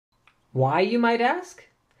Why, you might ask?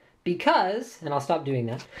 Because, and I'll stop doing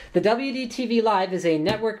that, the WD TV Live is a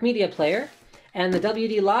network media player, and the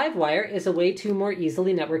WD Livewire is a way to more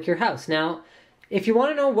easily network your house. Now, if you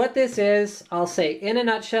want to know what this is, I'll say, in a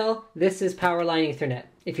nutshell, this is Powerline Ethernet.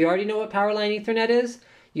 If you already know what Powerline Ethernet is,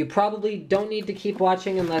 you probably don't need to keep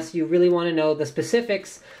watching unless you really want to know the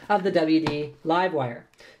specifics of the WD Livewire.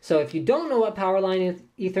 So if you don't know what Powerline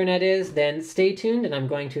Ethernet is, then stay tuned and I'm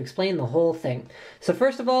going to explain the whole thing. So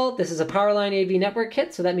first of all, this is a Powerline AV network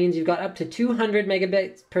kit, so that means you've got up to 200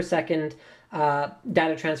 megabits per second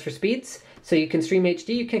data transfer speeds. So you can stream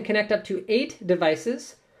HD, you can connect up to 8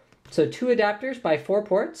 devices. So 2 adapters by 4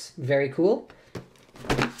 ports, very cool.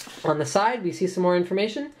 On the side, we see some more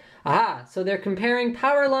information. Aha, so they're comparing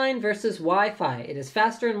Powerline versus Wi-Fi. It is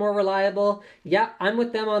faster and more reliable. Yeah, I'm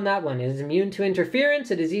with them on that one. It is immune to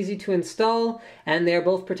interference, it is easy to install, and they are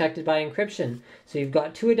both protected by encryption. So you've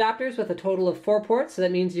got 2 adapters with a total of 4 ports, so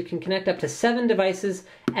that means you can connect up to 7 devices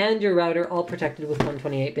and your router, all protected with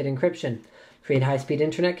 128-bit encryption. Create high-speed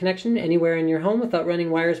internet connection anywhere in your home without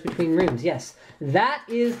running wires between rooms. Yes, that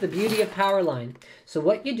is the beauty of Powerline. So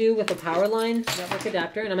what you do with a Powerline network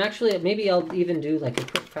adapter, and I'm actually, maybe I'll even do like a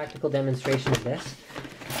quick practical demonstration of this.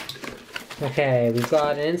 Okay, we've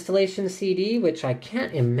got an installation CD, which I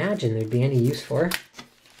can't imagine there'd be any use for.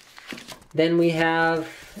 Then we have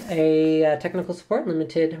a technical support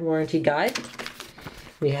limited warranty guide.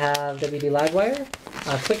 We have WD Livewire,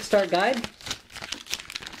 a quick start guide.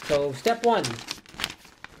 So step 1,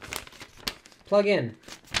 plug in.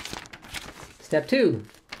 Step 2,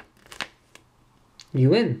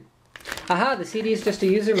 you in. Aha, the CD is just a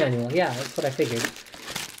user manual. Yeah, that's what I figured.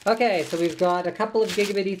 Okay, so we've got a couple of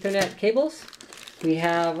gigabit Ethernet cables. We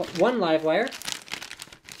have 1 Livewire.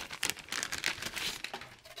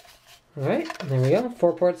 Alright, there we go.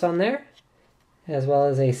 4 ports on there, as well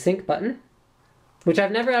as a sync button, which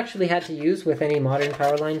I've never actually had to use with any modern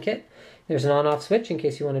Powerline kit. There's an on-off switch in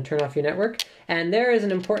case you want to turn off your network. And there is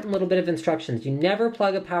an important little bit of instructions. You never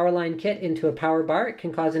plug a Powerline kit into a power bar. It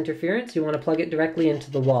can cause interference. You want to plug it directly into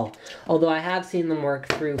the wall. Although I have seen them work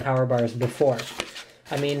through power bars before.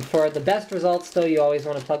 I mean, for the best results, though, you always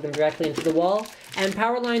want to plug them directly into the wall. And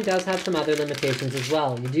Powerline does have some other limitations as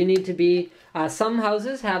well. You do need to be... some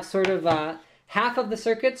houses have sort of half of the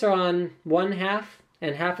circuits are on one half,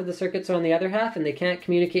 and half of the circuits are on the other half, and they can't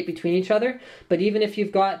communicate between each other. But even if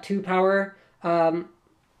you've got 2 power,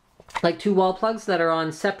 like 2 wall plugs that are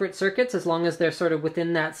on separate circuits, as long as they're sort of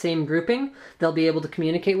within that same grouping, they'll be able to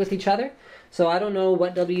communicate with each other. So I don't know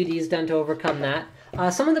what WD's done to overcome that.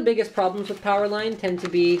 Some of the biggest problems with Powerline tend to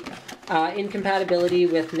be incompatibility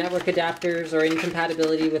with network adapters or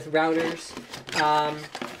incompatibility with routers.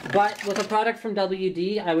 But with a product from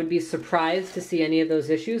WD, I would be surprised to see any of those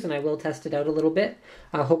issues, and I will test it out a little bit,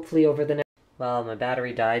 hopefully over the next... Well, my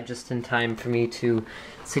battery died just in time for me to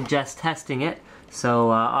suggest testing it. So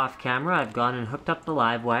off camera, I've gone and hooked up the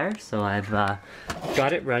Livewire, so I've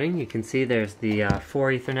got it running. You can see there's the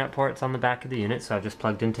 4 Ethernet ports on the back of the unit, so I've just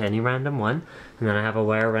plugged into any random one. And then I have a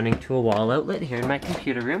wire running to a wall outlet here in my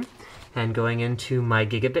computer room, and going into my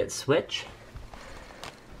gigabit switch.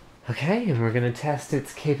 Okay, and we're going to test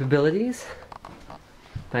its capabilities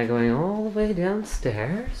by going all the way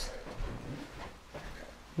downstairs.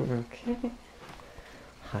 Okay.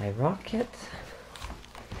 High rocket.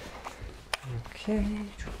 Okay.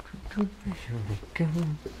 Here we go.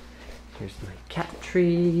 Here's my cat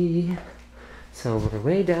tree. So we're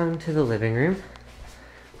way down to the living room,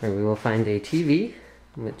 where we will find a TV,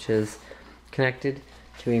 which is connected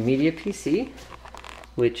to a media PC,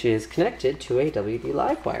 which is connected to a WD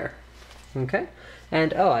Livewire. Okay,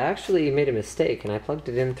 and oh, I actually made a mistake and I plugged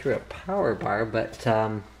it in through a power bar, but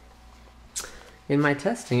in my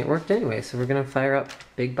testing it worked anyway. So we're gonna fire up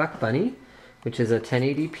Big Buck Bunny, which is a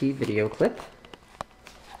 1080p video clip,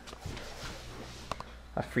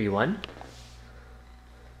 a free one.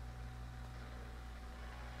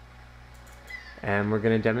 And we're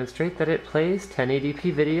gonna demonstrate that it plays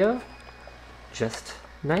 1080p video just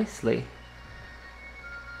nicely.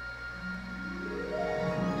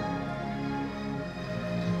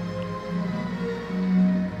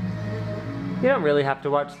 You don't really have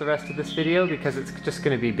to watch the rest of this video because it's just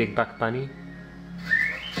going to be Big Buck Bunny.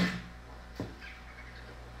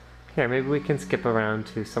 Here, maybe we can skip around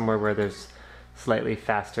to somewhere where there's slightly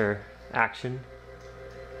faster action,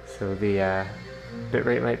 so the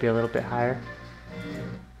bitrate might be a little bit higher.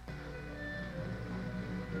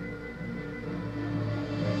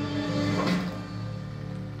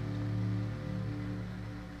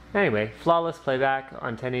 Anyway, flawless playback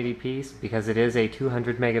on 1080p because it is a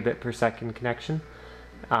 200 megabit per second connection.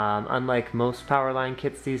 Unlike most Powerline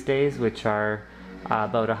kits these days, which are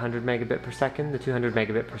about 100 megabit per second. The 200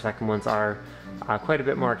 megabit per second ones are quite a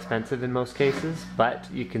bit more expensive in most cases, but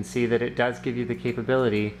you can see that it does give you the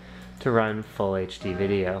capability to run full HD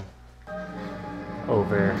video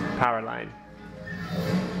over Powerline.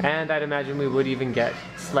 And I'd imagine we would even get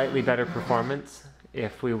slightly better performance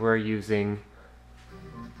if we were using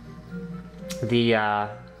the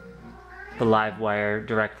Livewire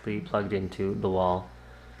directly plugged into the wall.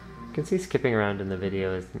 You can see skipping around in the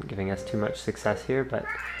video isn't giving us too much success here, but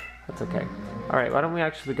that's okay. Alright, why don't we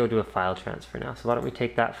actually go do a file transfer now? So why don't we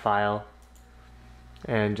take that file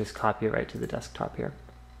and just copy it right to the desktop here.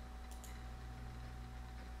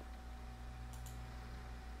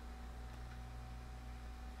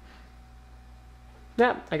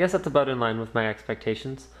 Yeah, I guess that's about in line with my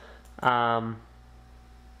expectations.